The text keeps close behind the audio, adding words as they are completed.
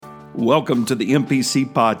Welcome to the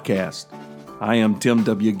MPC Podcast. I am Tim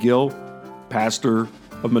W. Gill, pastor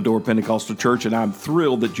of Medora Pentecostal Church, and I'm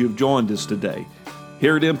thrilled that you've joined us today.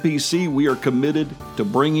 Here at MPC, we are committed to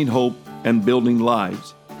bringing hope and building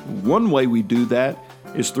lives. One way we do that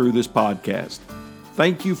is through this podcast.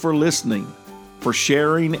 Thank you for listening, for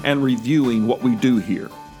sharing and reviewing what we do here.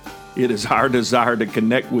 It is our desire to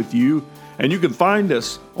connect with you, and you can find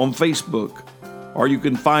us on Facebook, or you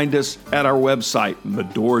can find us at our website,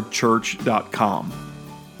 medorachurch.com.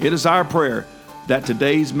 It is our prayer that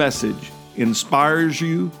today's message inspires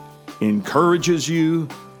you, encourages you,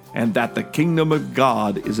 and that the kingdom of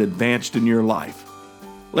God is advanced in your life.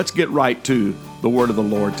 Let's get right to the word of the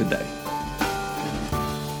Lord today.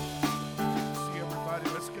 See everybody,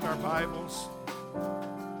 let's get our Bibles.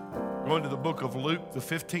 We're going to the book of Luke, the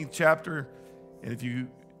 15th chapter. And if you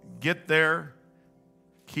get there,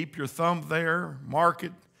 keep your thumb there, mark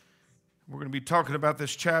it. We're going to be talking about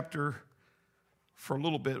this chapter for a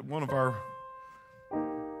little bit. One of our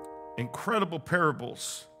incredible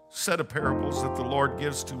parables, set of parables that the Lord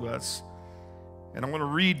gives to us. And I want to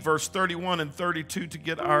read verse 31 and 32 to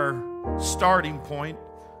get our starting point.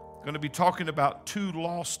 I'm going to be talking about two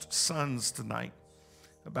lost sons tonight.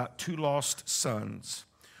 About two lost sons.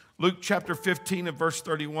 Luke chapter 15 and verse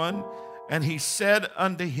 31. And he said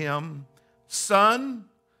unto him, Son,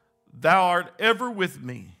 thou art ever with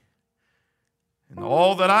me, and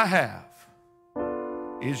all that I have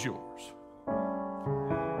is yours.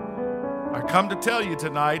 I come to tell you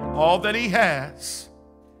tonight, all that he has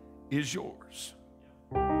is yours.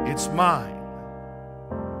 It's mine.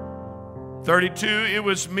 32, it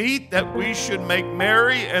was meet that we should make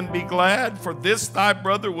merry and be glad, for this thy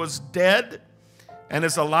brother was dead and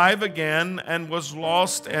is alive again, and was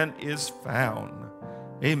lost and is found.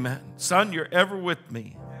 Amen. Son, you're ever with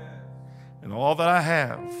me, and all that I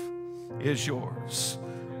have is yours.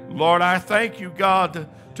 Lord, I thank you, God,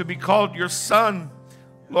 to be called your son.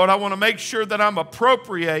 Lord, I want to make sure that I'm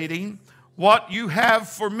appropriating what you have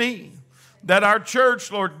for me, that our church,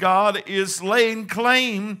 Lord God, is laying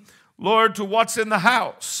claim, Lord, to what's in the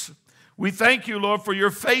house. We thank you, Lord, for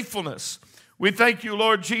your faithfulness. We thank you,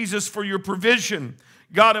 Lord Jesus, for your provision,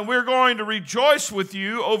 God, and we're going to rejoice with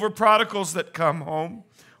you over prodigals that come home.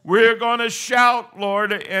 We're going to shout,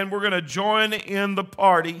 Lord, and we're going to join in the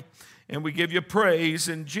party, and we give you praise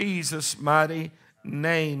in Jesus' mighty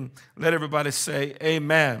name. Let everybody say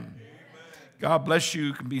amen. God bless you.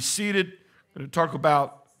 You can be seated. We're going to talk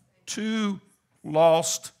about two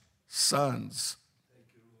lost sons.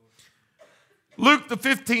 Luke, the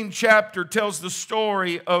 15th chapter, tells the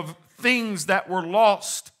story of things that were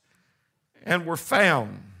lost and were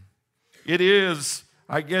found. It is,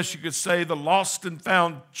 I guess you could say, the lost and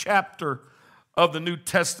found chapter of the New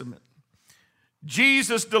Testament.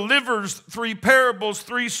 Jesus delivers three parables,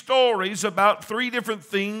 three stories about three different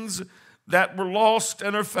things that were lost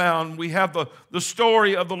and are found. We have the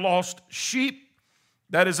story of the lost sheep,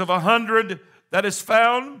 that is of 100 that is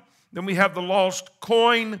found. Then we have the lost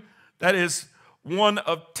coin, that is one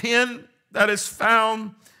of 10 that is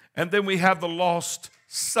found. And then we have the lost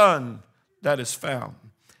son that is found.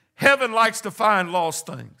 Heaven likes to find lost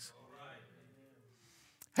things.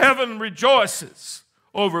 Heaven rejoices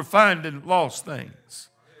over finding lost things.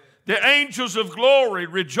 The angels of glory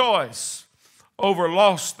rejoice over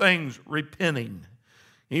lost things repenting.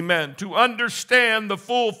 Amen. To understand the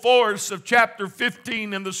full force of chapter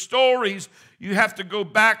 15 and the stories, you have to go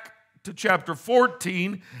back to chapter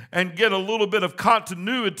 14 and get a little bit of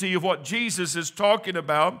continuity of what Jesus is talking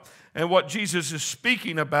about and what Jesus is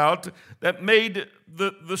speaking about that made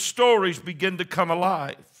the stories begin to come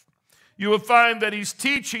alive. You will find that he's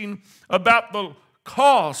teaching about the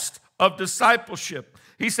cost of discipleship.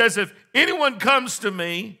 He says, if anyone comes to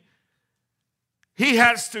me, he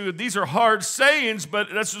has to, these are hard sayings, but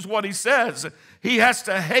this is what he says. He has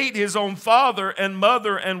to hate his own father and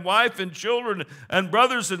mother and wife and children and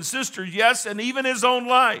brothers and sisters, yes, and even his own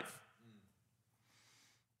life.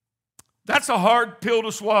 That's a hard pill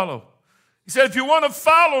to swallow. He said, if you want to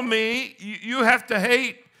follow me, you have to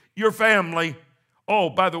hate your family. Oh,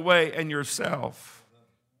 by the way, and yourself.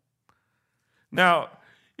 Now,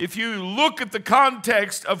 if you look at the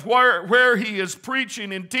context of where he is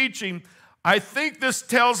preaching and teaching, I think this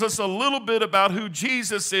tells us a little bit about who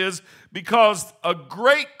Jesus is, because a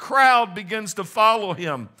great crowd begins to follow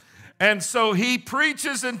him. And so he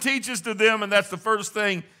preaches and teaches to them, and that's the first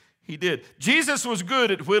thing he did. Jesus was good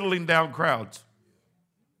at whittling down crowds.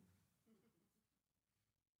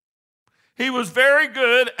 He was very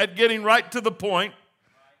good at getting right to the point,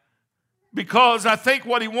 because I think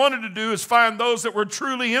what he wanted to do is find those that were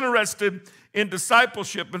truly interested in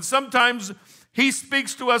discipleship. And sometimes He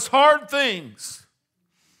speaks to us hard things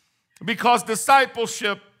because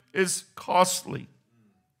discipleship is costly.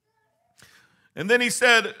 And then he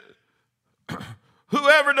said,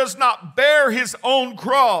 whoever does not bear his own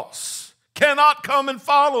cross cannot come and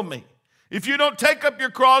follow me. If you don't take up your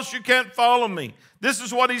cross, you can't follow me. This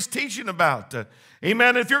is what he's teaching about.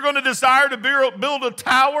 Amen. If you're going to desire to build a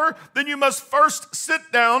tower, then you must first sit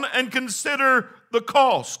down and consider the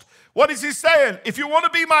cost. What is he saying? If you want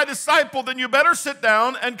to be my disciple, then you better sit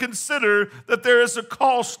down and consider that there is a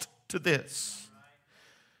cost to this.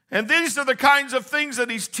 And these are the kinds of things that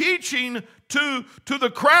he's teaching to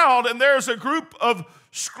the crowd. And there's a group of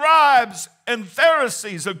scribes and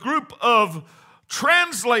Pharisees, a group of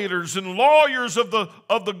translators and lawyers of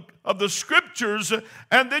the scriptures,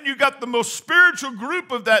 and then you got the most spiritual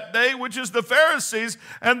group of that day, which is the Pharisees,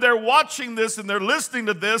 and they're watching this and they're listening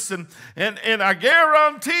to this, and I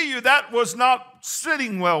guarantee you that was not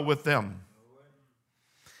sitting well with them.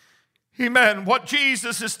 Amen. What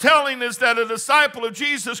Jesus is telling is that a disciple of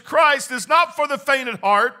Jesus Christ is not for the faint at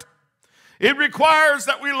heart. It requires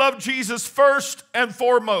that we love Jesus first and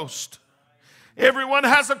foremost. Everyone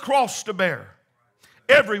has a cross to bear.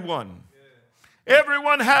 Everyone.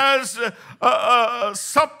 Everyone has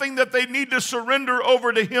something that they need to surrender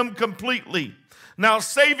over to him completely. Now,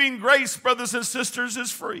 saving grace, brothers and sisters,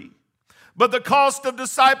 is free. But the cost of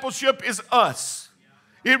discipleship is us.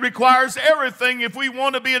 It requires everything if we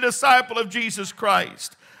want to be a disciple of Jesus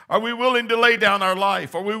Christ. Are we willing to lay down our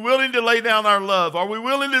life? Are we willing to lay down our love? Are we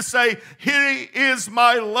willing to say, he is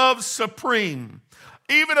my love supreme,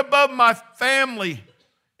 even above my family,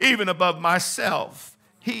 even above myself?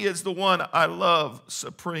 He is the one I love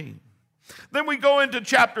supreme. Then we go into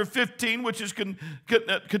chapter 15, which is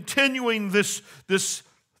continuing this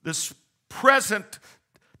present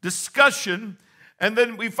discussion. And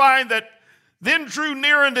then we find that then drew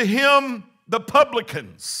near unto him the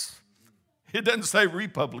publicans. It doesn't say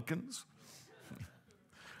Republicans.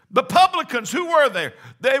 The publicans, who were they?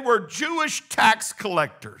 They were Jewish tax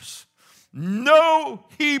collectors. No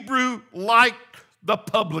Hebrew liked the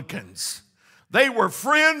publicans. They were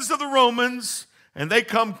friends of the Romans, and they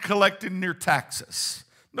come collecting their taxes.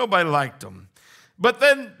 Nobody liked them. But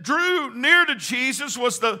then drew near to Jesus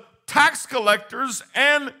was the tax collectors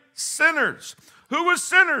and sinners. Who were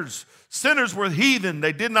sinners? Sinners were heathen.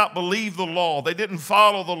 They did not believe the law. They didn't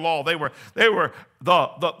follow the law. They were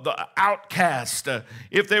the outcast.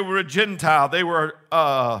 If they were a Gentile, they were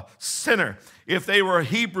a sinner. If they were a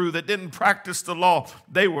Hebrew that didn't practice the law,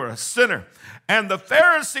 they were a sinner. And the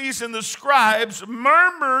Pharisees and the scribes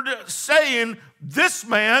murmured, saying, this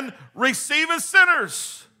man receiveth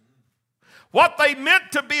sinners. What they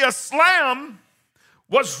meant to be a slam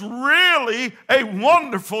was really a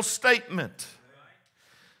wonderful statement.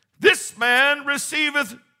 This man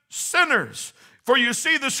receiveth sinners. For you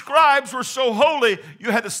see, the scribes were so holy,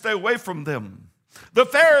 you had to stay away from them. The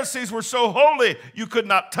Pharisees were so holy, you could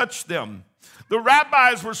not touch them. The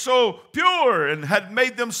rabbis were so pure and had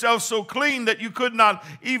made themselves so clean that you could not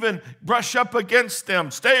even brush up against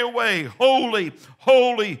them. Stay away, holy,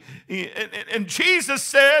 holy. And Jesus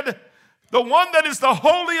said, the one that is the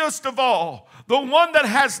holiest of all, the one that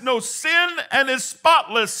has no sin and is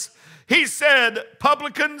spotless, he said,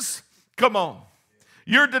 publicans, come on.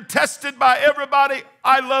 You're detested by everybody.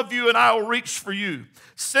 I love you and I will reach for you.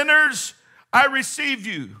 Sinners, I receive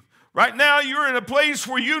you. Right now, you're in a place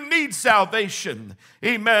where you need salvation.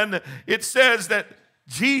 Amen. It says that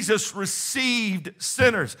Jesus received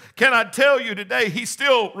sinners. Can I tell you today, he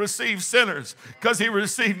still receives sinners because he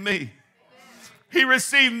received me. He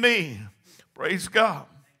received me. Praise God.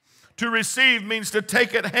 To receive means to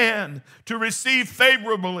take at hand, to receive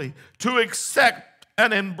favorably, to accept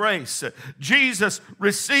and embrace. Jesus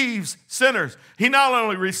receives sinners. He not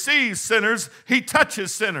only receives sinners, he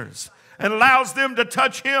touches sinners and allows them to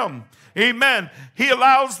touch him. Amen. He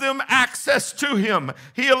allows them access to him.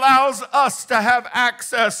 He allows us to have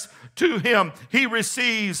access to him. He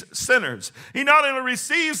receives sinners. He not only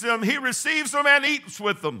receives them, he receives them and eats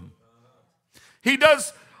with them. He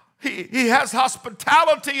has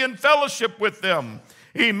hospitality and fellowship with them.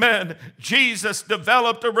 Amen. Jesus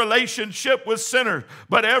developed a relationship with sinners,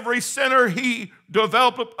 but every sinner he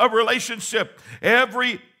developed a relationship.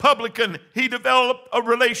 Every publican, he developed a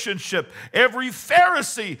relationship. Every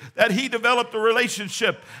Pharisee that he developed a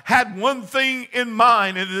relationship had one thing in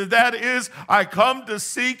mind, and that is, I come to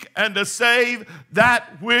seek and to save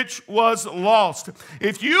that which was lost.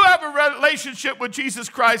 If you have a relationship with Jesus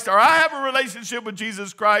Christ, or I have a relationship with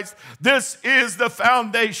Jesus Christ, this is the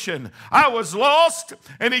foundation. I was lost,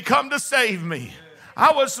 and he come to save me.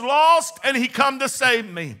 I was lost, and he come to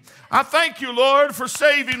save me. I thank you, Lord, for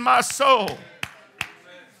saving my soul.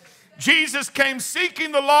 Jesus came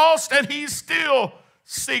seeking the lost, and he still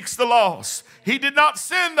seeks the lost. He did not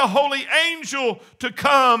send a holy angel to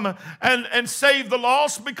come and save the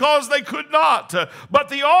lost because they could not. But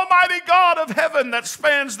the Almighty God of heaven that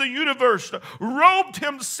spans the universe robed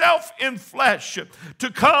himself in flesh to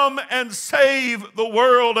come and save the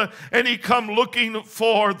world, and he come looking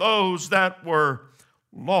for those that were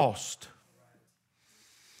lost.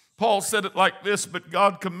 Paul said it like this, but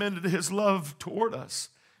God commended his love toward us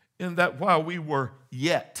in that while we were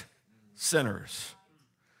yet sinners,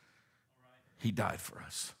 he died for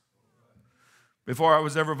us. Before I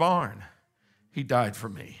was ever born, he died for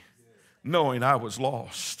me, knowing I was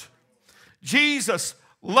lost. Jesus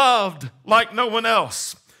loved like no one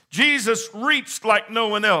else. Jesus reached like no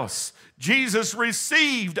one else. Jesus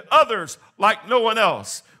received others like no one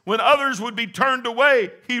else. When others would be turned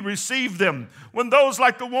away, he received them. When those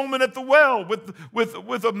like the woman at the well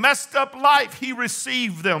with a messed up life, he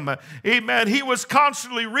received them. Amen. He was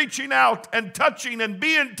constantly reaching out and touching and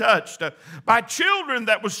being touched by children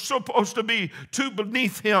that was supposed to be too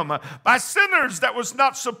beneath him, by sinners that was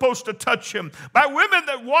not supposed to touch him, by women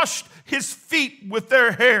that washed his feet with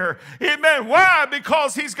their hair. Amen. Why?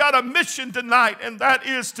 Because he's got a mission tonight, and that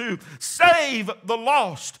is to save the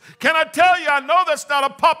lost. Can I tell you, I know that's not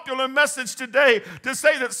a popular message today to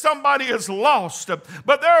say that somebody is lost,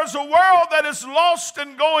 but there is a world that is lost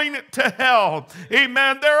and going to hell.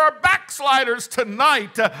 Amen. There are backsliders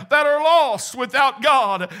tonight that are lost without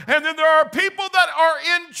God, and then there are people that are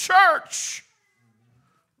in church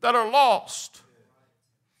that are lost.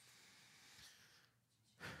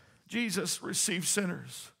 Jesus received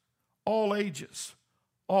sinners, all ages,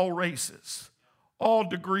 all races, all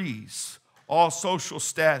degrees, all social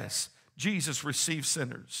status. Jesus received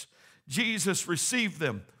sinners. Jesus received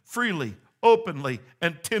them freely, openly,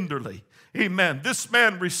 and tenderly. Amen. This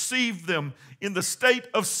man received them in the state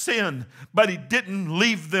of sin, but he didn't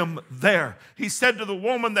leave them there. He said to the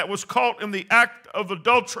woman that was caught in the act of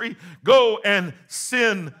adultery, go and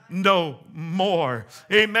sin no more.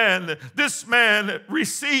 Amen. This man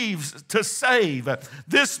receives to save.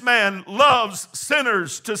 This man loves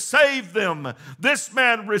sinners to save them. This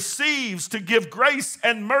man receives to give grace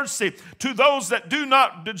and mercy to those that do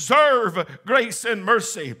not deserve grace and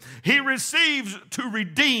mercy. He receives to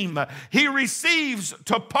redeem. He receives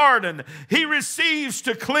to pardon. He receives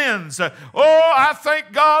to cleanse. Oh, I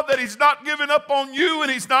thank God that he's not giving up on you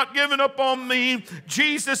and he's not giving up on me.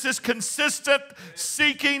 Jesus is consistent,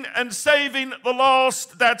 seeking and saving the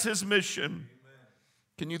lost. That's his mission.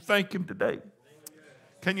 Can you thank him today?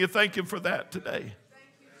 Can you thank him for that today?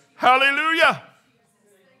 Hallelujah.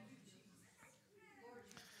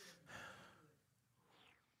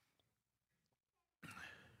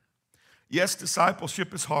 Yes,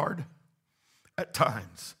 discipleship is hard at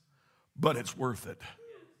times, but it's worth it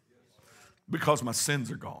because my sins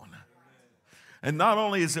are gone. And not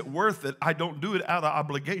only is it worth it, I don't do it out of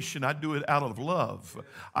obligation. I do it out of love.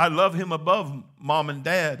 I love him above mom and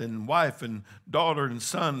dad and wife and daughter and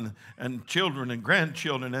son and children and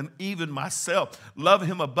grandchildren and even myself. Love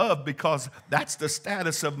him above because that's the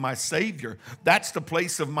status of my Savior. That's the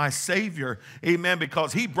place of my Savior. Amen.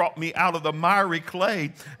 Because he brought me out of the miry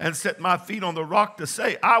clay and set my feet on the rock to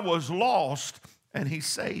say, I was lost and he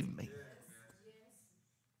saved me.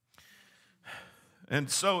 And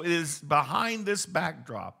so it is behind this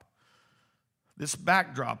backdrop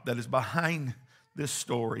that is behind this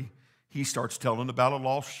story, he starts telling about a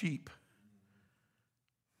lost sheep.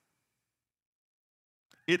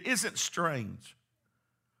 It isn't strange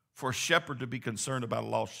for a shepherd to be concerned about a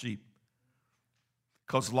lost sheep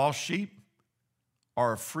because lost sheep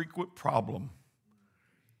are a frequent problem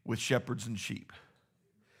with shepherds and sheep.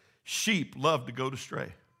 Sheep love to go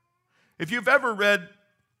astray. If you've ever read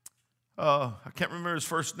I can't remember his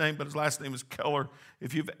first name, but his last name is Keller.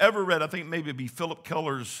 If you've ever read, I think maybe it'd be Philip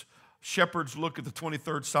Keller's Shepherd's Look at the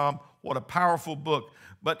 23rd Psalm. What a powerful book.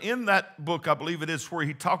 But in that book, I believe it is where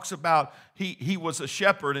he talks about, he was a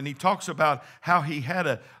shepherd, and he talks about how he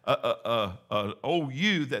had an old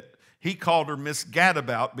ewe that he called her Miss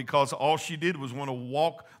Gadabout because all she did was want to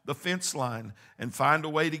walk the fence line and find a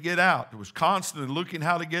way to get out. It was constantly looking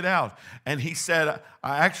how to get out. And he said,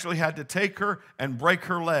 I actually had to take her and break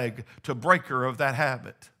her leg to break her of that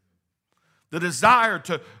habit. The desire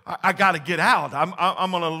to, I got to get out.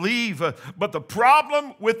 I'm going to leave. But the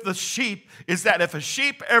problem with the sheep is that if a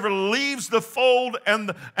sheep ever leaves the fold and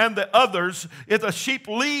the others, if a sheep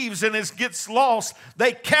leaves and gets lost,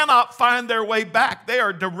 they cannot find their way back. They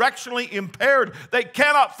are directionally impaired. They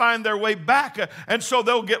cannot find their way back. And so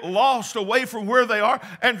they'll get lost away from where they are.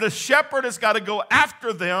 And the shepherd has got to go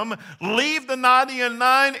after them, leave the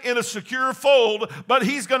 99 in a secure fold, but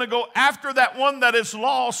he's going to go after that one that is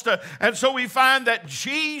lost. And so we find that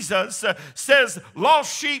Jesus says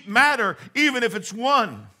lost sheep matter even if it's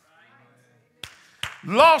one.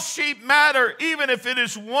 Lost sheep matter even if it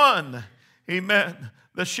is one. Amen.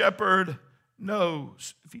 The shepherd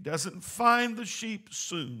knows if he doesn't find the sheep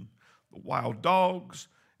soon, the wild dogs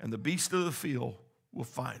and the beasts of the field will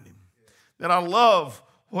find him. Then I love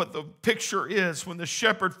what the picture is when the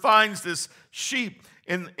shepherd finds this sheep.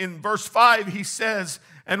 In verse 5 he says,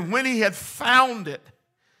 and when he had found it,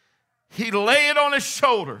 he lay it on his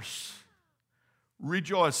shoulders,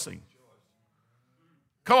 rejoicing.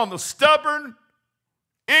 Come on, the stubborn,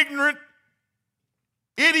 ignorant,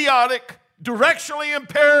 idiotic, directionally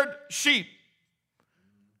impaired sheep.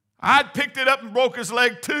 I'd picked it up and broke his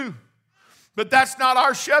leg too. But that's not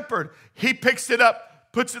our shepherd. He picks it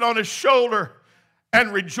up, puts it on his shoulder,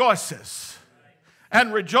 and rejoices.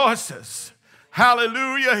 And rejoices.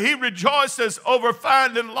 Hallelujah. He rejoices over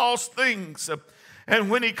finding lost things. And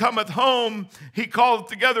when he cometh home, he calleth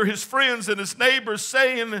together his friends and his neighbors,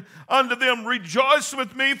 saying unto them, rejoice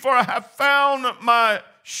with me, for I have found my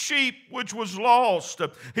sheep which was lost.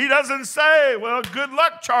 He doesn't say, well, good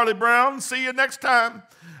luck, Charlie Brown. See you next time.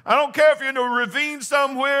 I don't care if you're in a ravine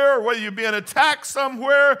somewhere or whether you're being attacked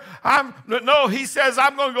somewhere. No, he says,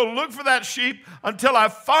 I'm going to go look for that sheep until I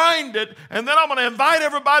find it, and then I'm going to invite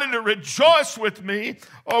everybody to rejoice with me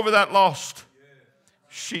over that lost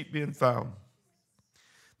sheep being found.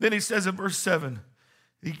 Then he says in verse 7,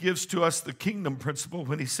 he gives to us the kingdom principle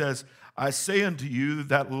when he says, I say unto you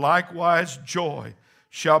that likewise joy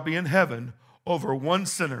shall be in heaven over one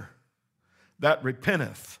sinner that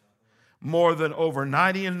repenteth, more than over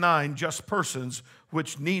 99 just persons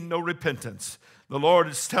which need no repentance. The Lord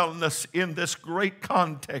is telling us in this great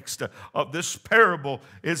context of this parable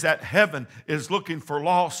is that heaven is looking for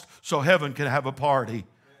lost so heaven can have a party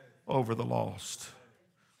over the lost.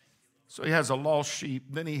 So he has a lost sheep.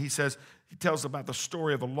 Then he tells about the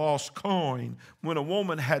story of a lost coin. When a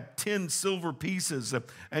woman had 10 silver pieces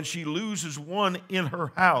and she loses one in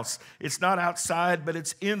her house. It's not outside, but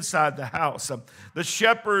it's inside the house. The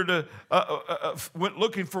shepherd went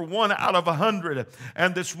looking for one out of 100,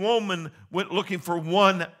 and this woman went looking for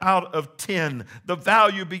one out of 10. The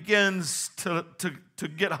value begins to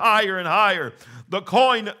get higher and higher. The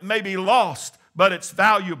coin may be lost, but it's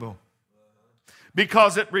valuable,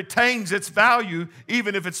 because it retains its value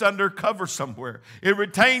even if it's undercover somewhere. It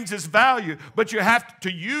retains its value, but you have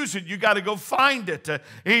to use it. You got to go find it.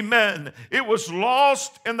 Amen. It was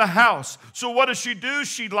lost in the house. So what does she do?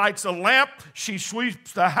 She lights a lamp. She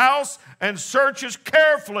sweeps the house and searches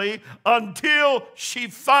carefully until she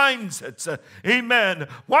finds it. Amen.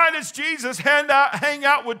 Why does Jesus hang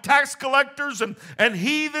out with tax collectors and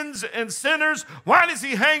heathens and sinners? Why does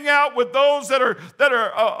he hang out with those that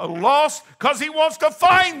are lost? Because he wants to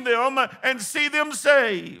find them and see them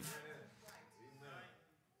saved.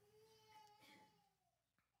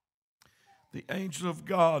 The angels of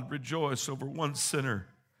God rejoice over one sinner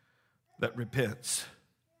that repents.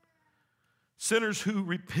 Sinners who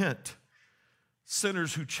repent.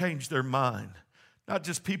 Sinners who change their mind. Not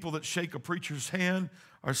just people that shake a preacher's hand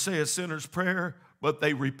or say a sinner's prayer, but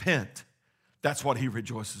they repent. That's what he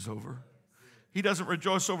rejoices over. He doesn't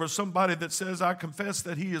rejoice over somebody that says, I confess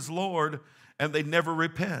that he is Lord, and they never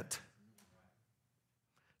repent.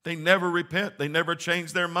 They never repent. They never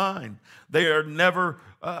change their mind. They are never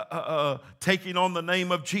taking on the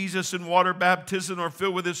name of Jesus in water baptism or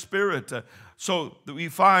filled with his Spirit. So we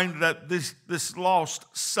find that this lost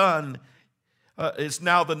son is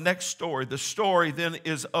now the next story. The story then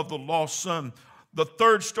is of the lost son. The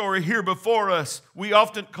third story here before us, we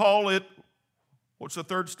often call it, what's the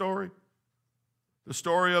third story? The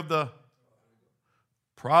story of the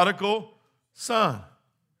prodigal son.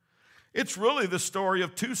 It's really the story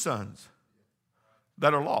of two sons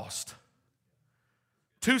that are lost.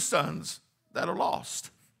 Two sons that are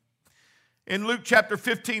lost. In Luke chapter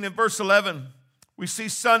 15 and verse 11, we see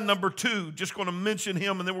son number 2. Just going to mention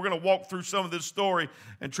him, and then we're going to walk through some of this story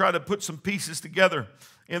and try to put some pieces together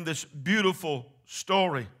in this beautiful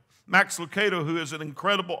story. Max Lucado, who is an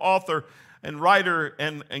incredible author and writer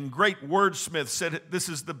and great wordsmith, said this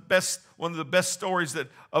is one of the best stories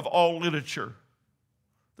of all literature.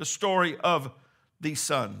 The story of these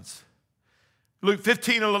sons. Luke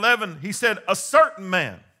 15:11, he said, a certain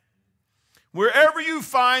man. Wherever you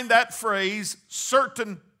find that phrase,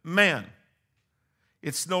 certain man,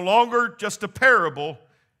 it's no longer just a parable.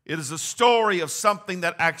 It is a story of something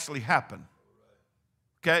that actually happened.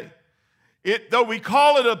 Okay? Though we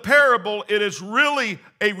call it a parable, it is really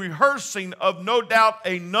a rehearsing of no doubt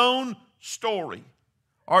a known story,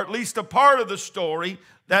 or at least a part of the story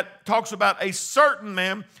that talks about a certain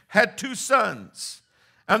man had 2 sons.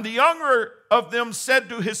 And the younger of them said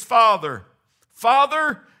to his father,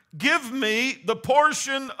 Father, give me the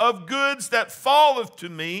portion of goods that falleth to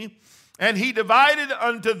me. And he divided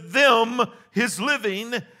unto them his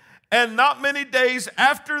living. And not many days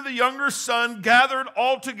after, the younger son gathered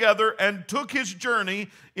all together and took his journey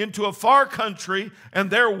into a far country, and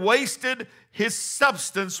there wasted his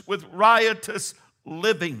substance with riotous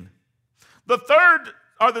living.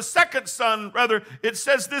 The second son, it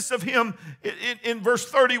says this of him in verse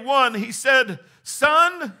 31. He said,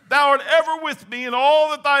 Son, thou art ever with me, and all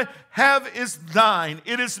that I have is thine.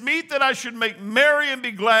 It is meet that I should make merry and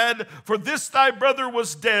be glad, for this thy brother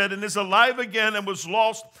was dead and is alive again, and was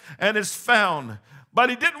lost and is found. But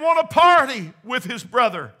he didn't want to party with his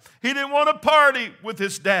brother. He didn't want to party with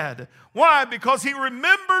his dad. Why? Because he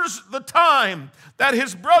remembers the time that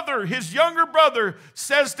his brother, his younger brother,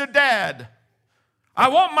 says to dad, I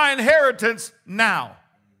want my inheritance now.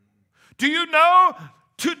 Do you know,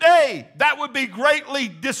 today that would be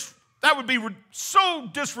so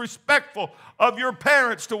disrespectful of your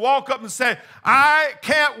parents to walk up and say, I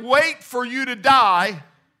can't wait for you to die.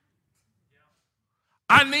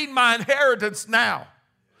 I need my inheritance now.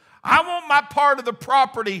 I want my part of the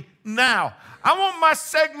property now. I want my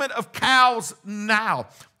segment of cows now.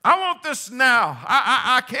 I want this now.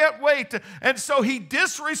 I can't wait. And so he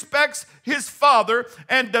disrespects his father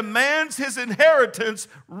and demands his inheritance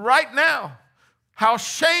right now. How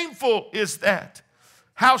shameful is that?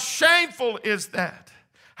 How shameful is that?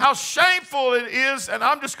 How shameful it is, and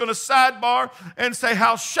I'm just going to sidebar and say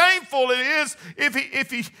how shameful it is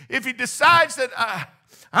if he decides that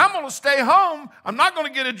I'm going to stay home, I'm not going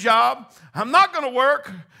to get a job, I'm not going to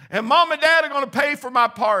work, and mom and dad are going to pay for my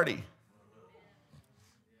party.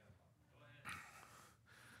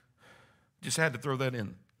 Just had to throw that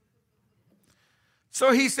in.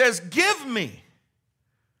 So he says, give me.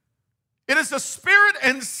 It is the spirit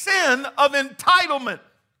and sin of entitlement.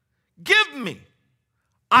 Give me.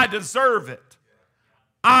 I deserve it.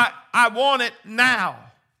 I want it now.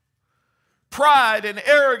 Pride and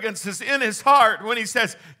arrogance is in his heart when he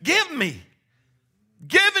says, give me.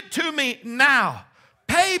 Give it to me now.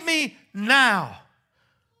 Pay me now.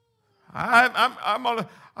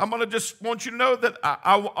 I'm gonna just want you to know that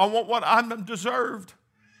I want what I'm deserved.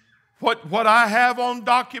 What I have on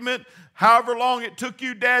document, however long it took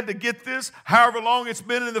you, Dad, to get this, however long it's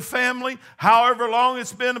been in the family, however long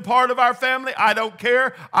it's been a part of our family, I don't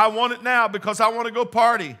care. I want it now because I want to go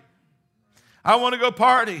party. I want to go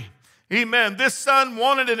party. Amen. This son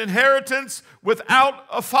wanted an inheritance without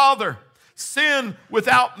a father, sin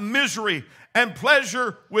without misery, and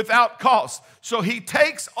pleasure without cost. So he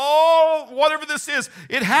takes all, whatever this is,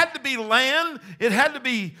 it had to be land, it had to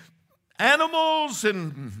be animals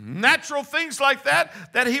and natural things like that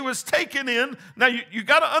he was taking in. Now you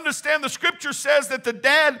got to understand, the scripture says that the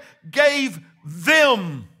dad gave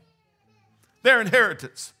them their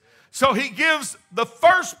inheritance. So he gives the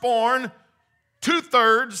firstborn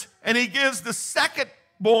 2/3, and he gives the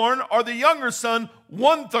secondborn, or the younger son,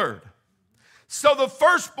 1/3. So the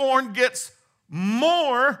firstborn gets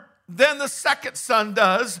more than the second son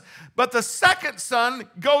does, but the second son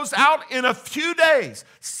goes out in a few days.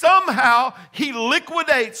 Somehow he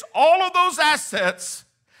liquidates all of those assets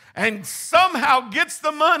and somehow gets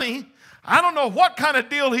the money. I don't know what kind of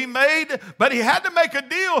deal he made, but he had to make a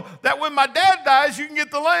deal that when my dad dies, you can get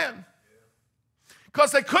the land.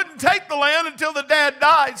 Because they couldn't take the land until the dad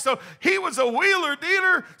died. So he was a wheeler,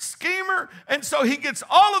 dealer, schemer, and so he gets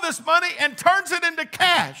all of this money and turns it into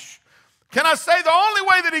cash. Can I say the only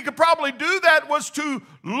way that he could probably do that was to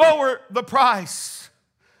lower the price,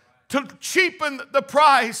 to cheapen the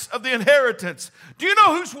price of the inheritance. Do you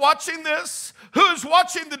know who's watching this? Who's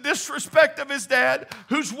watching the disrespect of his dad?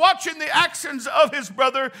 Who's watching the actions of his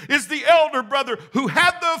brother is the elder brother who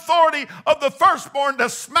had the authority of the firstborn to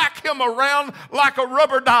smack him around like a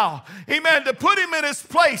rubber doll. Amen. To put him in his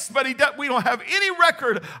place, but we don't have any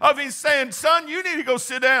record of him saying, son, you need to go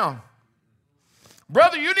sit down.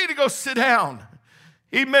 Brother, you need to go sit down.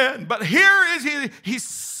 Amen. But here is he's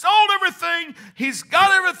sold everything, he's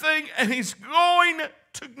got everything, and he's going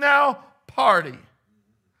to now party.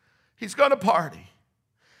 He's going to party.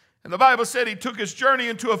 And the Bible said he took his journey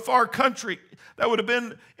into a far country that would have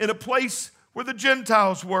been in a place where the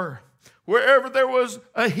Gentiles were. Wherever there was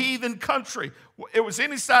a heathen country, it was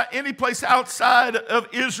any place outside of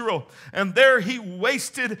Israel. And there he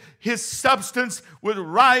wasted his substance with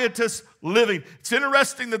riotous living. It's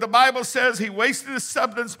interesting that the Bible says he wasted his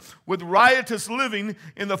substance with riotous living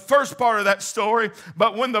in the first part of that story.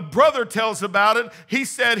 But when the brother tells about it, he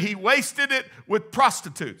said he wasted it with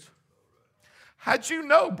prostitutes. How'd you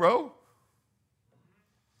know, bro?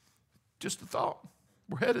 Just a thought.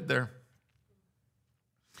 We're headed there.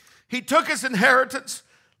 He took his inheritance,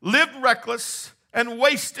 lived reckless, and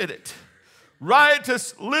wasted it.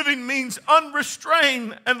 Riotous living means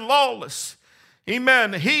unrestrained and lawless.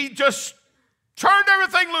 Amen. He just turned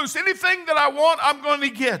everything loose. Anything that I want, I'm going to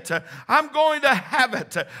get. I'm going to have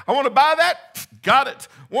it. I want to buy that? Got it.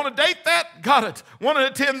 Want to date that? Got it. Want to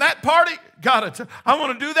attend that party? Got it. I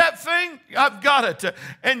want to do that thing? I've got it.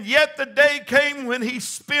 And yet the day came when he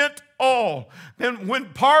spent all. Then when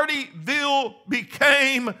Partyville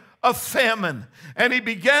became a famine, and he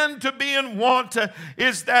began to be in want,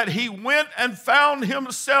 is that he went and found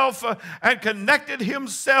himself and connected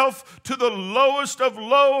himself to the lowest of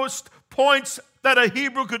lowest points that a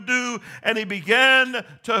Hebrew could do, and he began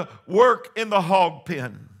to work in the hog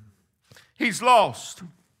pen. He's lost.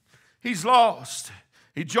 He's lost.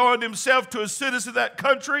 He joined himself to a citizen of that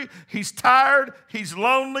country. He's tired, he's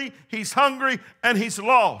lonely, he's hungry, and he's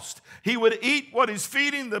lost. He would eat what he's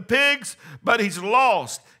feeding the pigs, but he's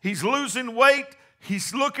lost. He's losing weight.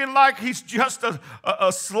 He's looking like he's just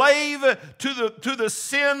a slave to the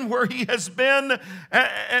sin where he has been,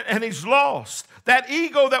 and he's lost. That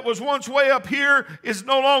ego that was once way up here is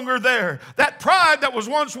no longer there. That pride that was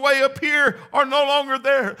once way up here are no longer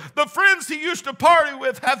there. The friends he used to party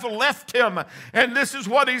with have left him. And this is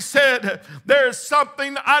what he said: there's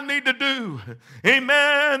something I need to do.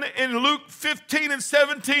 Amen. In Luke 15 and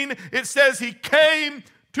 17, it says he came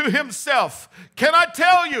to himself. Can I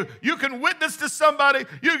tell you, you can witness to somebody,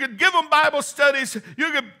 you can give them Bible studies,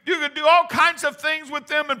 you can do all kinds of things with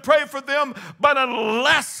them and pray for them, but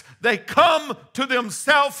unless they come to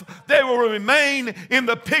themselves, they will remain in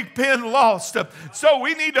the pig pen lost. So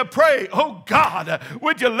we need to pray, oh God,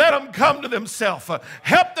 would you let them come to themselves?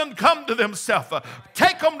 Help them come to themselves.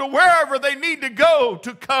 Take them to wherever they need to go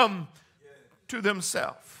to come to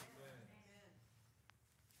themselves.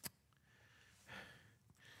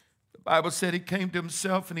 The Bible said he came to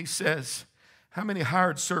himself and he says, how many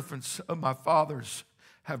hired servants of my father's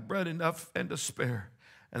have bread enough and to spare,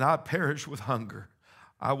 and I perish with hunger?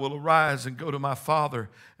 I will arise and go to my father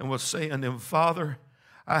and will say unto him, Father,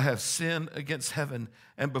 I have sinned against heaven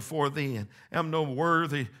and before thee, and am no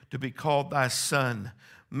worthy to be called thy son.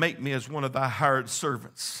 Make me as one of thy hired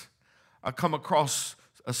servants. I come across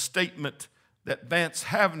a statement that Vance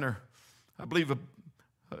Havner, I believe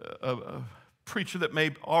a preacher that may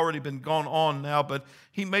have already been gone on now, but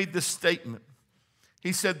he made this statement.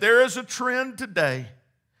 He said, there is a trend today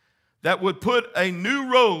that would put a new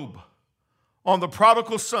robe on the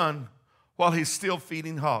prodigal son while he's still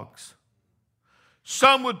feeding hogs.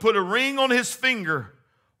 Some would put a ring on his finger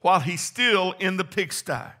while he's still in the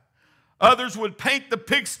pigsty. Others would paint the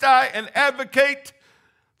pigsty and advocate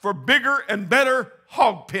for bigger and better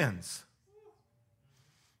hog pens.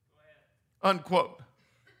 Unquote.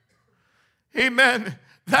 Amen.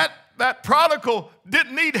 That prodigal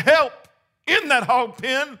didn't need help in that hog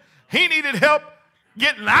pen. He needed help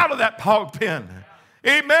getting out of that hog pen.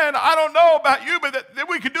 Amen. I don't know about you, but that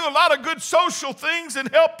we could do a lot of good social things and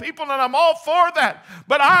help people, and I'm all for that.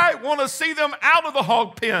 But I want to see them out of the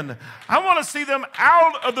hog pen. I want to see them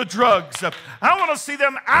out of the drugs. I want to see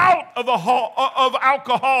them out of of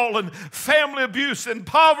alcohol and family abuse and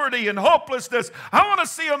poverty and hopelessness. I want to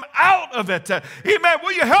see them out of it. Amen.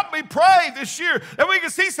 Will you help me pray this year that we can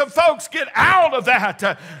see some folks get out of that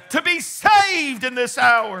to be saved in this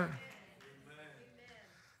hour?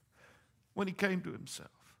 When he came to himself.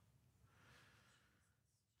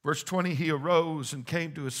 Verse 20, he arose and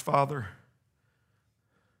came to his father.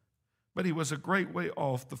 But he was a great way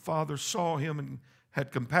off. The father saw him and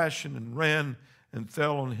had compassion and ran and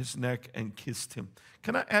fell on his neck and kissed him.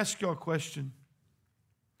 Can I ask you a question?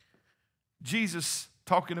 Jesus,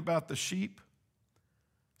 talking about the sheep,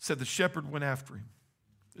 said the shepherd went after him,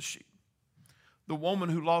 the sheep. The woman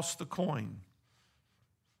who lost the coin,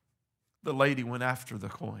 the lady went after the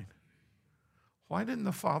coin. Why didn't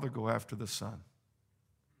the father go after the son?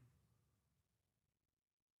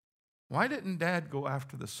 Why didn't dad go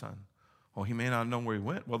after the son? Oh, he may not have known where he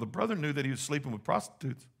went. Well, the brother knew that he was sleeping with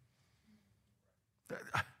prostitutes.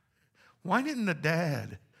 Why didn't the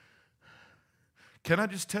dad? Can I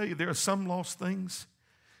just tell you, there are some lost things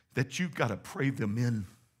that you've got to pray them in.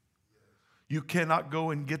 You cannot go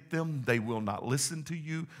and get them. They will not listen to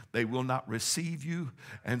you. They will not receive you.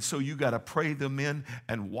 And so you got to pray them in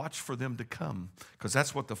and watch for them to come, because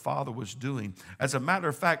that's what the Father was doing. As a matter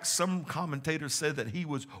of fact, some commentators said that he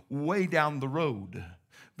was way down the road,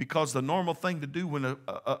 because the normal thing to do when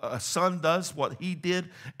a son does what he did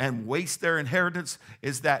and wastes their inheritance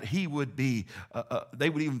is that he would be, they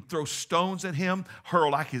would even throw stones at him,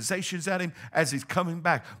 hurl accusations at him as he's coming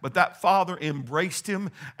back. But that father embraced him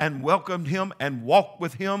and welcomed him and walked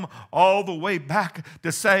with him all the way back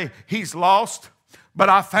to say, he's lost, but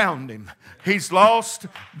I found him. He's lost,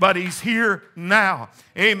 but he's here now.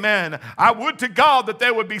 Amen. I would to God that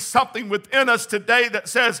there would be something within us today that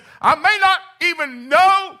says, I may not even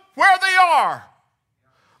know where they are,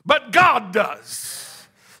 but God does.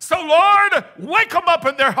 So Lord, wake them up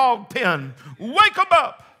in their hog pen. Wake them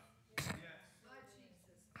up.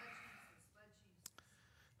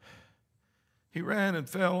 He ran and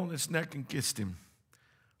fell on his neck and kissed him.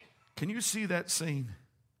 Can you see that scene?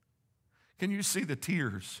 Can you see the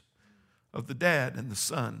tears of the dad and the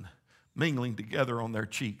son mingling together on their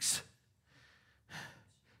cheeks?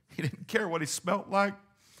 He didn't care what he smelt like.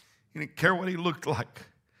 He didn't care what he looked like.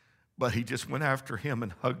 But he just went after him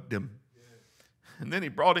and hugged him. And then he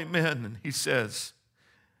brought him in and he says,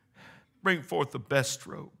 bring forth the best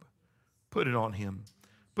robe. Put it on him.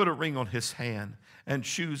 Put a ring on his hand and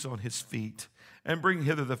shoes on his feet. And bring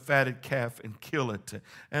hither the fatted calf and kill it.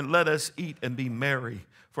 And let us eat and be merry.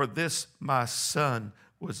 For this my son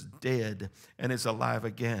was dead and is alive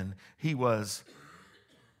again. He was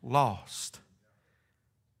lost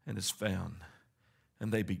and is found.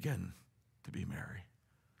 And they began to be merry.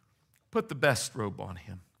 Put the best robe on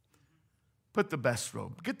him. Put the best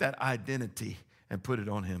robe. Get that identity and put it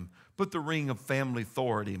on him. Put the ring of family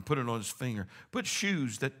authority and put it on his finger. Put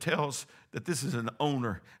shoes that tells that this is an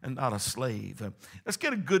owner and not a slave. Let's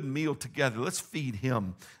get a good meal together. Let's feed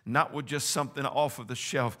him, not with just something off of the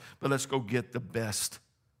shelf, but let's go get the best,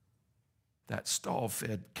 that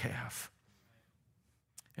stall-fed calf,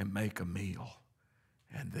 and make a meal,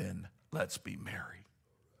 and then let's be merry.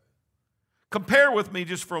 Compare with me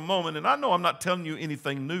just for a moment, and I know I'm not telling you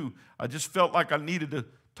anything new. I just felt like I needed to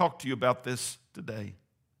talk to you about this today.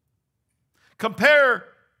 Compare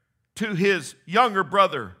to his younger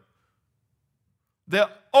brother. The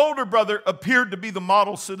older brother appeared to be the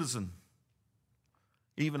model citizen,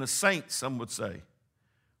 even a saint, some would say.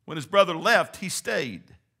 When his brother left, he stayed.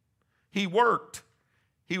 He worked.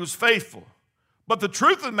 He was faithful. But the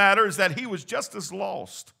truth of the matter is that he was just as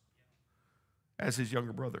lost as his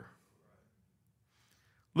younger brother.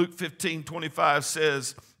 Luke 15:25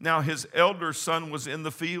 says, now his elder son was in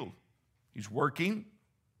the field. He's working.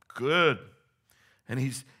 Good.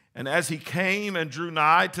 And as he came and drew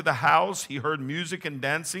nigh to the house, he heard music and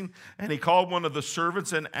dancing, and he called one of the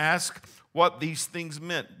servants and asked what these things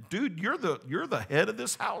meant. Dude, you're the head of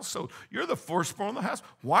this house, so you're the firstborn of the house.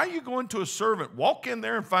 Why are you going to a servant? Walk in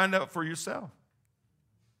there and find out for yourself.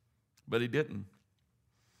 But he didn't.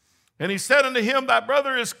 And he said unto him, thy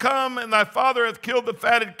brother is come, and thy father hath killed the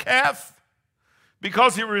fatted calf,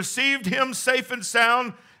 because he received him safe and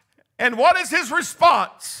sound. And what is his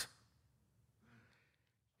response?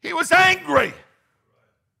 He was angry.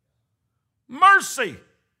 Mercy.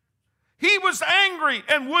 He was angry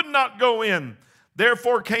and would not go in.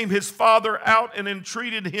 Therefore came his father out and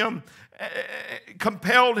entreated him,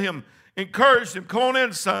 compelled him, encouraged him, come on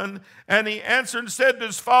in, son. And he answered and said to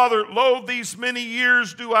his father, lo, these many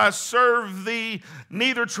years do I serve thee,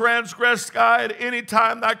 neither transgressed I at any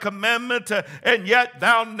time thy commandment, and yet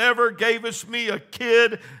thou never gavest me a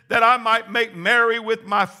kid that I might make merry with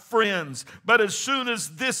my friends. But as soon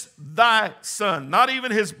as this thy son, not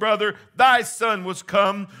even his brother, thy son was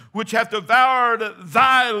come, which hath devoured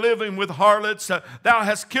thy living with harlots, thou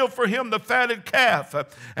hast killed for him the fatted calf.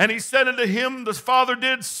 And he said unto him, the father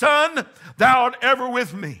did, son, thou art ever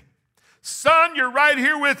with me. Son, you're right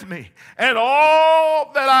here with me, and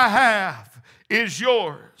all that I have is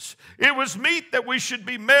yours. It was meet that we should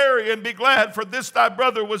be merry and be glad, for this thy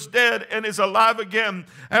brother was dead and is alive again,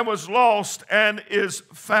 and was lost and is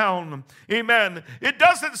found. Amen. It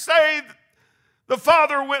doesn't say the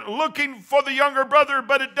father went looking for the younger brother,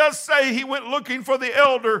 but it does say he went looking for the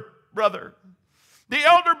elder brother. The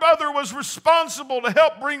elder brother was responsible to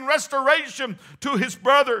help bring restoration to his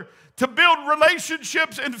brother, to build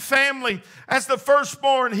relationships in family. As the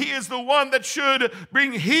firstborn, he is the one that should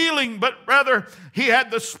bring healing, but rather he had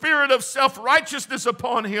the spirit of self-righteousness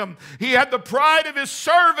upon him. He had the pride of his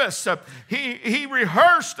service. He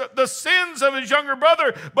rehearsed the sins of his younger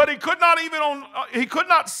brother, but he could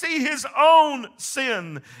not see his own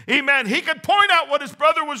sin. Amen. He could point out what his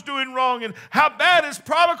brother was doing wrong and how bad his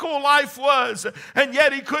prodigal life was, and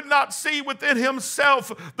yet he could not see within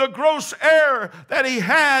himself the gross error that he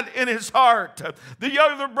had in his heart. The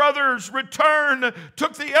younger brother's return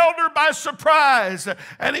took the elder by surprise,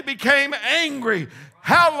 and he became angry.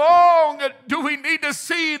 How long do we need to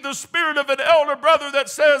see the spirit of an elder brother that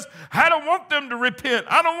says, I don't want them to repent.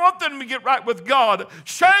 I don't want them to get right with God.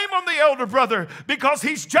 Shame on the elder brother, because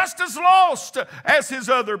he's just as lost as his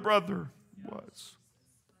other brother was.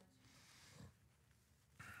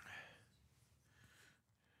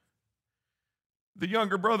 The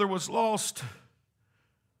younger brother was lost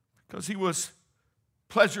because he was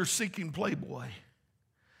pleasure-seeking playboy.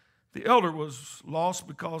 The elder was lost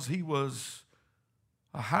because he was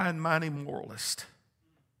a high and mighty moralist.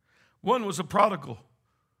 One was a prodigal.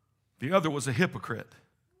 The other was a hypocrite.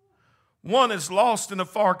 One is lost in a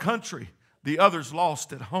far country. The other's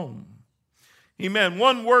lost at home. Amen.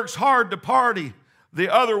 One works hard to party.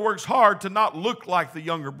 The other works hard to not look like the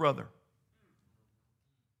younger brother.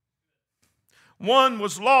 One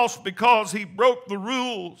was lost because he broke the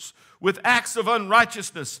rules with acts of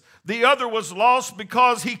unrighteousness. The other was lost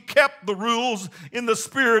because he kept the rules in the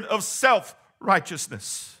spirit of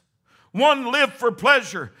self-righteousness. One lived for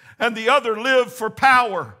pleasure and the other lived for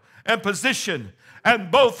power and position, and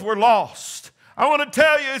both were lost. I want to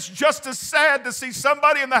tell you, it's just as sad to see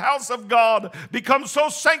somebody in the house of God become so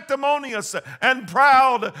sanctimonious and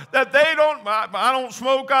proud that I don't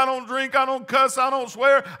smoke, I don't drink, I don't cuss, I don't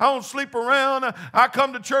swear, I don't sleep around, I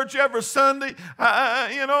come to church every Sunday.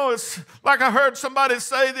 It's like I heard somebody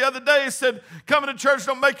say the other day, said, coming to church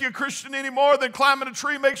don't make you a Christian any more than climbing a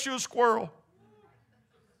tree makes you a squirrel.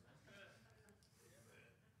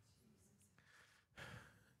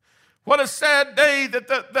 What a sad day that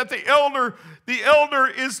the elder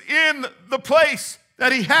is in the place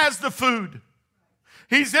that he has the food.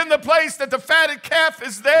 He's in the place that the fatted calf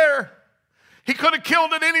is there. He could have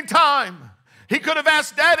killed it any time. He could have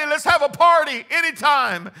asked Daddy, let's have a party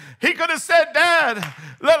anytime. He could have said, Dad,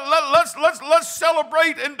 let's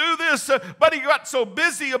celebrate and do this. But he got so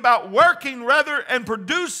busy about working and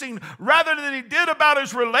producing rather than he did about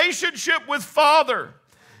his relationship with Father.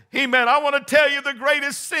 Amen. I want to tell you the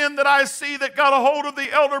greatest sin that I see that got a hold of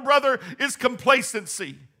the elder brother is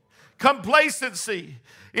complacency. Complacency.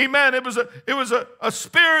 Amen. It was a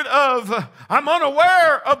spirit of, I'm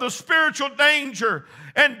unaware of the spiritual danger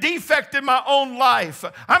and defect in my own life.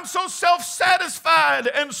 I'm so self-satisfied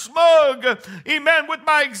and smug, amen, with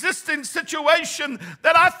my existing situation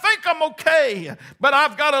that I think I'm okay. But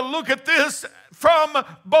I've got to look at this from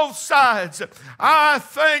both sides. I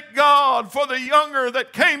thank God for the younger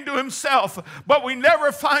that came to himself, but we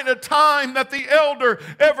never find a time that the elder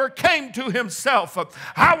ever came to himself.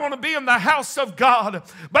 I want to be in the house of God,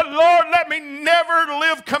 but Lord, let me never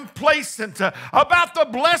live complacent about the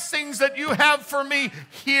blessings that you have for me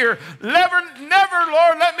here. Never,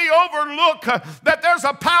 Lord, let me overlook that there's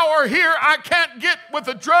a power here I can't get with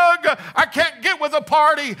a drug, I can't get with a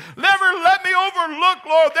party. Never let me overlook,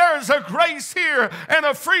 Lord, there is a grace here and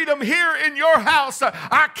a freedom here in your house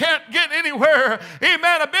I can't get anywhere.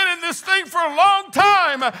 Amen. I've been in this thing for a long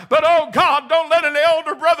time, but oh God, don't let an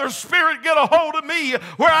elder brother's spirit get a hold of me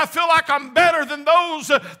where I feel like I'm better than those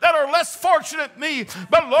that are less fortunate than me.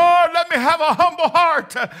 But Lord, let me have a humble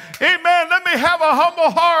heart. Amen. Let me have a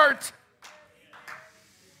humble heart.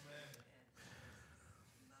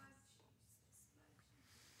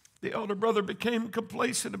 The elder brother became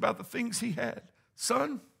complacent about the things he had.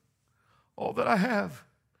 Son, all that I have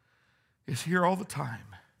is here all the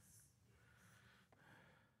time.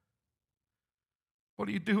 What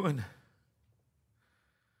are you doing?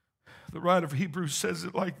 The writer of Hebrews says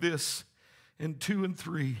it like this in 2 and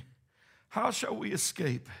 3. How shall we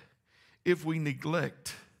escape if we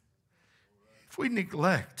neglect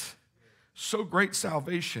so great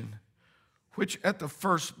salvation, which at the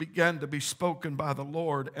first began to be spoken by the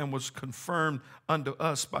Lord and was confirmed unto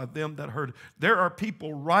us by them that heard. There are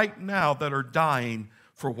people right now that are dying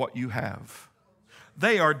for what you have.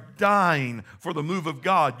 They are dying for the move of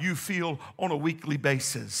God you feel on a weekly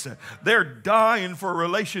basis. They're dying for a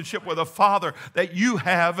relationship with a Father that you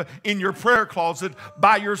have in your prayer closet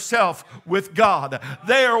by yourself with God.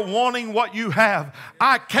 They are wanting what you have.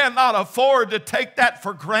 I cannot afford to take that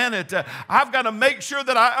for granted. I've got to make sure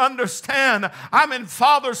that I understand I'm in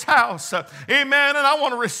Father's house. Amen. And I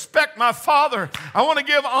want to respect my Father. I want to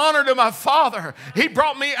give honor to my Father. He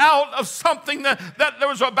brought me out of something that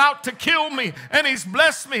was about to kill me, and He's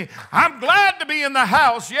blessed me. I'm glad to be in the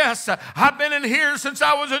house. Yes, I've been in here since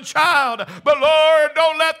I was a child. But Lord,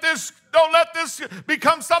 don't let this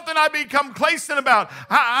become something I become complacent about.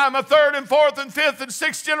 I'm a third and fourth and fifth and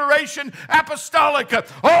sixth generation apostolic.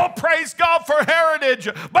 Oh, praise God for heritage.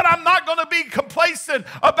 But I'm not going to be complacent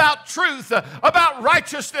about truth, about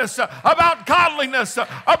righteousness, about godliness,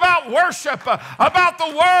 about worship, about the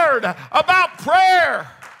word, about prayer.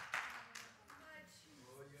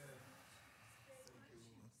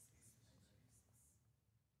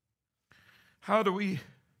 How do we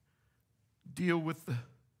deal with the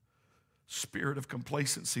spirit of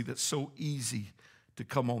complacency that's so easy to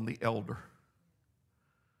come on the elder?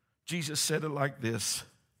 Jesus said it like this,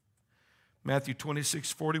 Matthew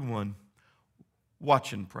 26:41,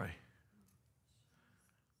 watch and pray,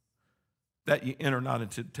 that ye enter not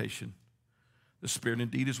into temptation. The spirit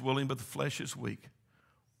indeed is willing, but the flesh is weak.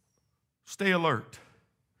 Stay alert,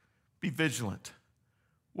 be vigilant,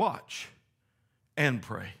 watch and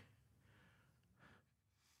pray.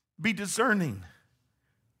 Be discerning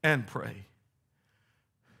and pray.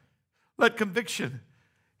 Let conviction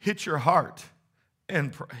hit your heart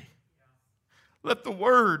and pray. Let the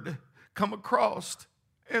word come across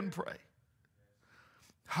and pray.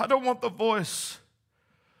 I don't want the voice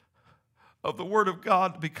of the word of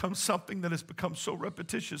God to become something that has become so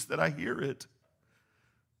repetitious that I hear it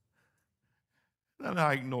and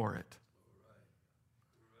I ignore it.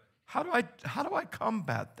 How do I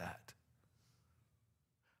combat that?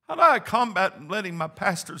 How do I combat letting my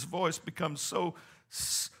pastor's voice become so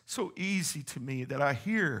easy to me that I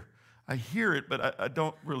hear it, but I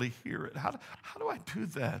don't really hear it? How do I do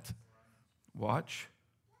that? Watch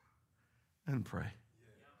and pray.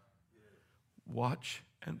 Watch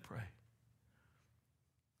and pray.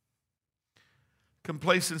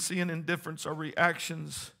 Complacency and indifference are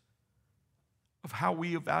reactions of how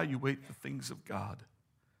we evaluate the things of God.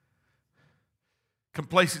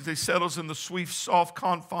 Complacency settles in the sweet, soft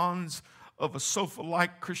confines of a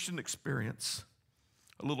sofa-like Christian experience.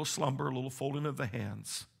 A little slumber, a little folding of the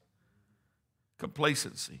hands.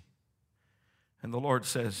 Complacency. And the Lord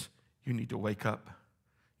says, you need to wake up.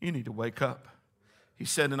 You need to wake up. He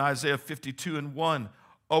said in Isaiah 52:1,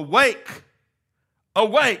 awake,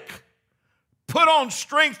 awake, put on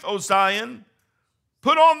strength, O Zion.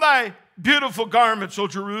 Put on thy beautiful garments, O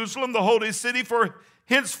Jerusalem, the holy city, for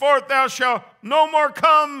henceforth thou shalt no more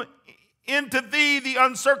come into thee the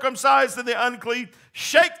uncircumcised and the unclean.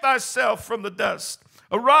 Shake thyself from the dust.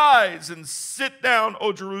 Arise and sit down,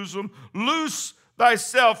 O Jerusalem. Loose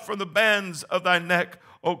thyself from the bands of thy neck,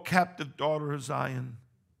 O captive daughter of Zion.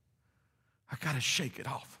 I got to shake it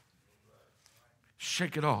off.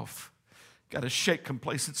 Shake it off. Got to shake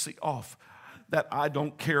complacency off. That I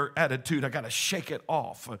don't care attitude, I got to shake it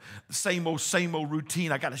off. The same old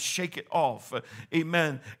routine, I got to shake it off.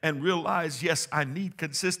 Amen. And realize, yes, I need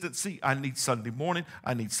consistency. I need Sunday morning.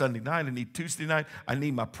 I need Sunday night. I need Tuesday night. I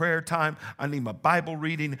need my prayer time. I need my Bible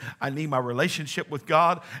reading. I need my relationship with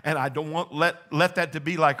God. And I don't want let that to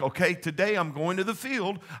be like, okay, today I'm going to the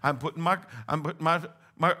field. I'm putting my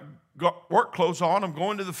work clothes on, I'm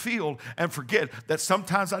going to the field, and forget that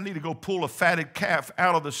sometimes I need to go pull a fatted calf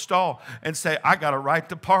out of the stall and say, I got a right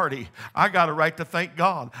to party. I got a right to thank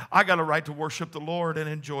God. I got a right to worship the Lord and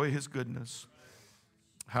enjoy His goodness.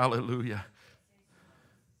 Hallelujah.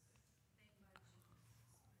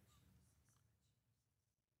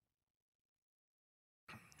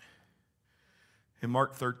 In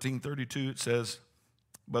Mark 13:32 it says,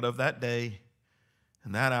 but of that day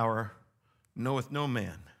and that hour knoweth no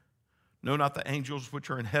man, no, not the angels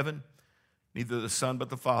which are in heaven, neither the Son, but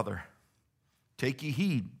the Father. Take ye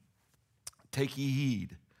heed,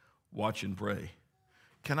 watch and pray.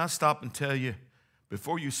 Can I stop and tell you,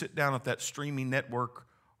 before you sit down at that streaming network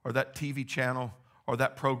or that TV channel or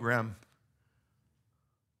that program,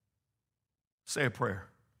 say a prayer.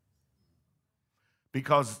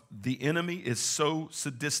 Because the enemy is so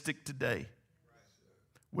sadistic today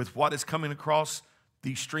with what is coming across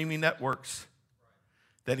these streaming networks,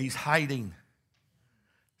 that he's hiding.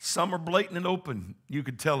 Some are blatant and open, you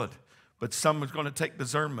could tell it, but some is going to take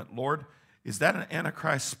discernment. Lord, is that an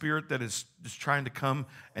Antichrist spirit that is just trying to come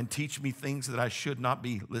and teach me things that I should not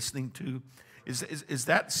be listening to? Is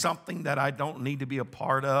that something that I don't need to be a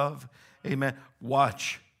part of? Amen.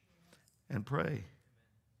 Watch and pray.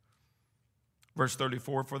 Verse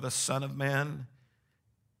 34, for the Son of Man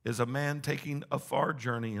is a man taking a far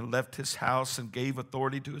journey and left his house and gave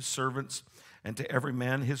authority to his servants and to every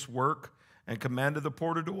man his work and commanded the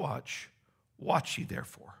porter to watch. Watch ye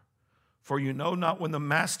therefore, for you know not when the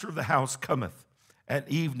master of the house cometh, at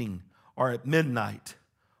evening or at midnight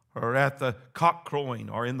or at the cock crowing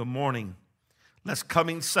or in the morning, lest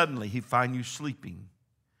coming suddenly he find you sleeping.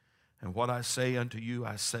 And what I say unto you,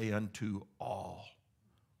 I say unto all,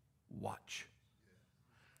 watch.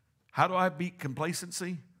 How do I beat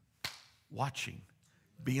complacency? Watching,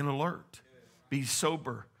 being alert, be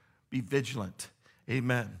sober, be vigilant.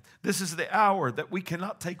 Amen. This is the hour that we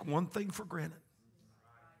cannot take one thing for granted.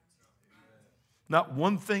 Not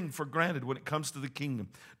one thing for granted when it comes to the kingdom.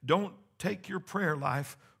 Don't take your prayer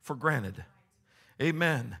life for granted.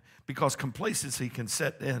 Amen. Because complacency can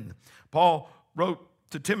set in. Paul wrote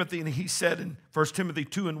to Timothy, and he said in 1 Timothy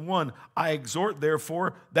 2:1, I exhort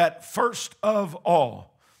therefore that first of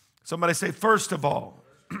all, somebody say first of all,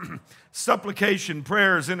 supplication,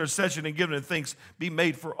 prayers, intercession, and giving of thanks be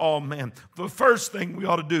made for all men. The first thing we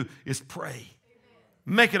ought to do is pray.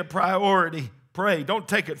 Make it a priority. Pray. Don't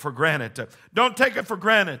take it for granted. Don't take it for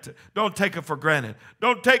granted. Don't take it for granted.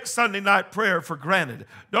 Don't take Sunday night prayer for granted.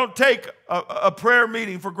 Don't take a prayer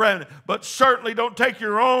meeting for granted. But certainly don't take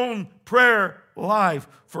your own prayer life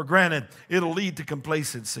for granted. It'll lead to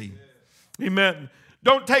complacency. Amen.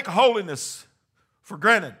 Don't take holiness for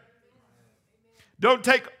granted. Don't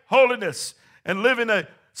take holiness and live in a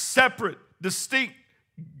separate, distinct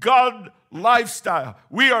God lifestyle.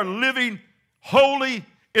 We are living holy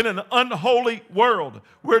in an unholy world.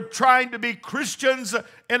 We're trying to be Christians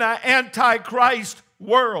in an anti-Christ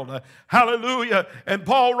world. Hallelujah. And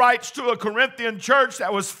Paul writes to a Corinthian church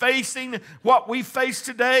that was facing what we face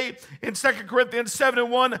today in 2 Corinthians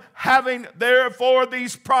 7:1, having therefore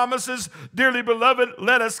these promises, dearly beloved,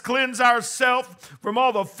 let us cleanse ourselves from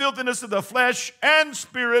all the filthiness of the flesh and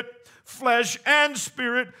spirit,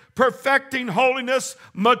 perfecting holiness,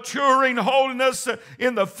 maturing holiness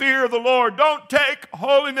in the fear of the Lord. Don't take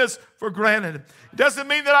holiness for granted. It doesn't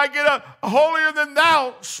mean that I get a holier than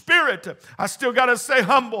thou spirit. I still got to stay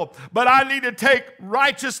humble, but I need to take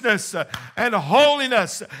righteousness and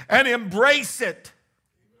holiness and embrace it.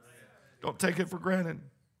 Don't take it for granted.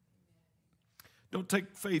 Don't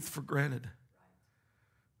take faith for granted.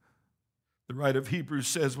 The writer of Hebrews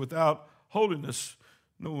says, without holiness,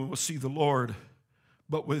 no one will see the Lord.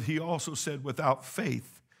 But he also said, without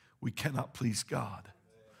faith, we cannot please God.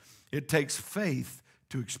 It takes faith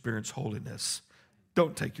to experience holiness.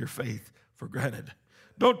 Don't take your faith for granted.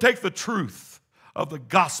 Don't take the truth of the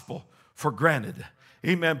gospel for granted.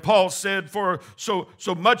 Amen. Paul said, for so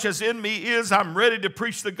much as in me is, I'm ready to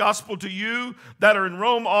preach the gospel to you that are in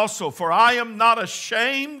Rome also. For I am not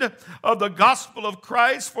ashamed of the gospel of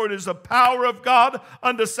Christ, for it is the power of God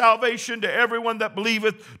unto salvation to everyone that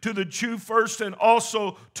believeth, to the Jew first and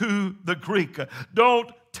also to the Greek. Don't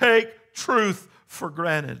take truth for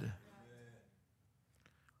granted.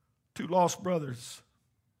 Two lost brothers,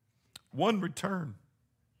 one returned,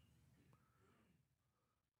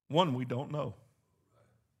 one we don't know.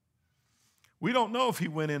 We don't know if he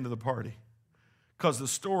went into the party because the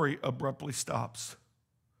story abruptly stops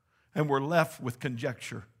and we're left with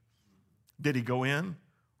conjecture. Did he go in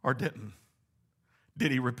or didn't?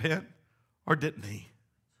 Did he repent or didn't he?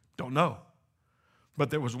 Don't know.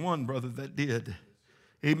 But there was one brother that did.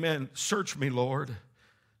 Amen. Search me, Lord.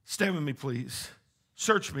 Stand with me, please.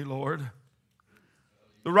 Search me, Lord.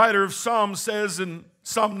 The writer of Psalms says in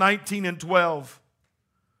Psalm 19:12,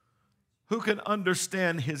 who can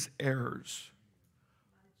understand his errors?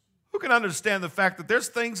 Who can understand the fact that there's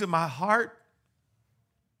things in my heart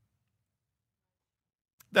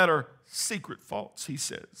that are secret faults, he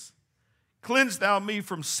says. Cleanse thou me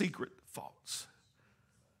from secret faults.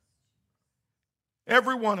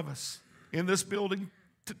 Every one of us in this building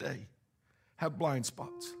today have blind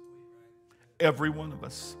spots. Every one of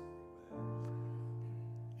us.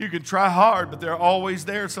 You can try hard, but they're always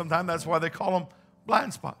there. Sometimes that's why they call them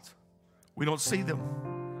blind spots. We don't see them.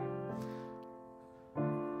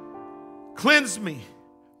 Cleanse me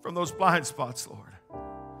from those blind spots, Lord.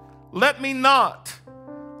 Let me not,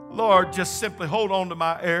 Lord, just simply hold on to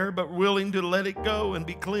my error, but willing to let it go and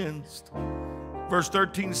be cleansed. Verse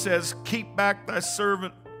 13 says, keep back thy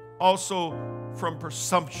servant also from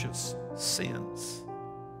presumptuous sins.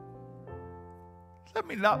 Let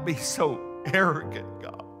me not be so arrogant,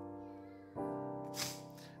 God,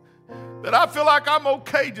 that I feel like I'm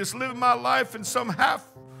okay just living my life in some half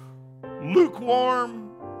lukewarm,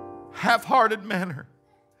 half-hearted manner.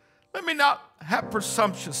 Let me not have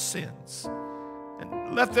presumptuous sins.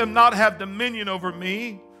 And let them not have dominion over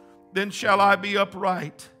me. Then shall I be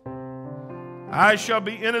upright. I shall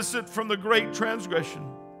be innocent from the great transgression.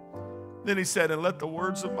 Then he said, and let the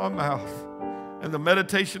words of my mouth and the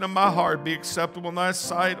meditation of my heart be acceptable in thy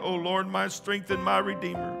sight, O Lord, my strength and my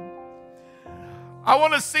redeemer. I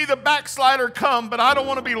want to see the backslider come, but I don't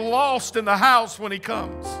want to be lost in the house when he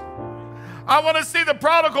comes. I want to see the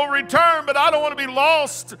prodigal return, but I don't want to be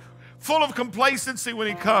lost, full of complacency when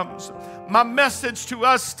he comes. My message to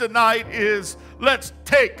us tonight is, let's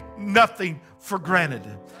take nothing for granted.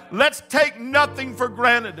 Let's take nothing for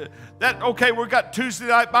granted. Okay, we've got Tuesday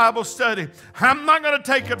night Bible study. I'm not going to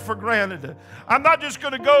take it for granted. I'm not just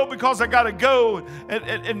going to go because I got to go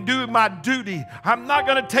and do my duty. I'm not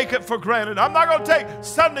going to take it for granted. I'm not going to take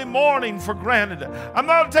Sunday morning for granted. I'm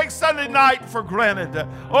not going to take Sunday night for granted.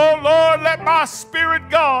 Oh, Lord, let my spirit,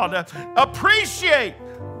 God, appreciate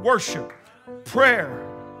worship, prayer,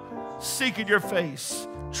 seeking your face,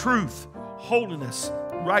 truth, holiness,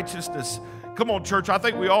 righteousness. Come on, church, I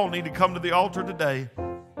think we all need to come to the altar today.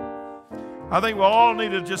 I think we all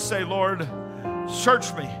need to just say, Lord,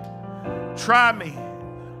 search me, try me.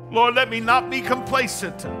 Lord, let me not be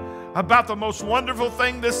complacent about the most wonderful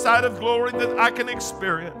thing this side of glory that I can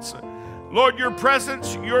experience. Lord, your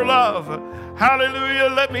presence, your love. Hallelujah.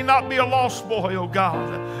 Let me not be a lost boy, oh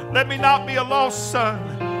God. Let me not be a lost son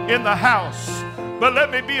in the house, but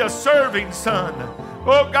let me be a serving son.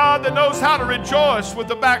 Oh God, that knows how to rejoice with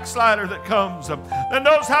the backslider that comes. That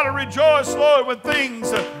knows how to rejoice, Lord, when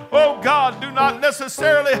things, oh God, do not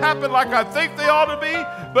necessarily happen like I think they ought to be.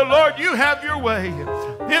 But Lord, you have your way.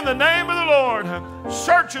 In the name of the Lord,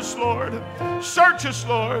 search us, Lord. Search us,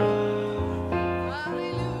 Lord.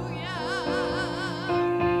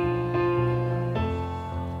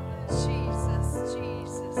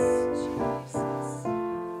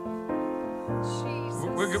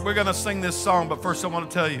 We're going to sing this song, but first I want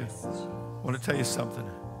to tell you something.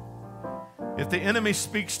 If the enemy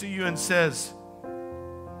speaks to you and says,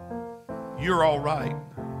 you're all right,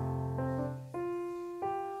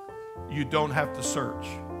 you don't have to search.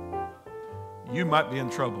 You might be in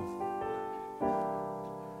trouble.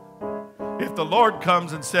 If the Lord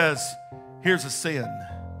comes and says, here's a sin,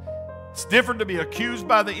 it's different to be accused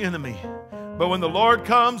by the enemy. But when the Lord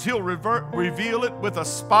comes, he'll reveal it with a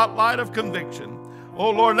spotlight of conviction. Oh,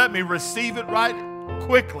 Lord, let me receive it right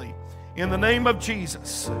quickly in the name of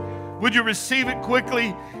Jesus. Would you receive it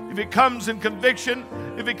quickly? If it comes in conviction,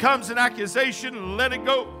 if it comes in accusation, let it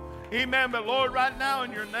go. Amen. But Lord, right now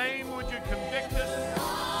in your name, would you convict us?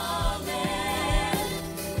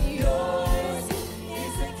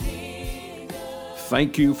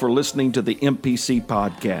 Thank you for listening to the MPC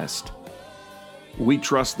podcast. We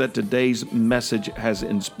trust that today's message has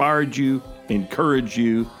inspired you, encouraged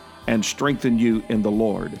you, and strengthen you in the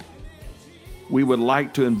Lord. We would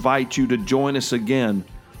like to invite you to join us again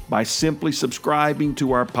by simply subscribing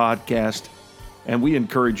to our podcast, and we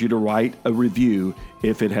encourage you to write a review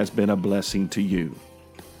if it has been a blessing to you.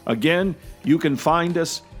 Again, you can find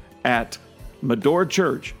us at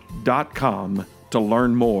medorachurch.com to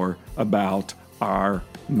learn more about our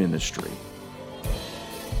ministry.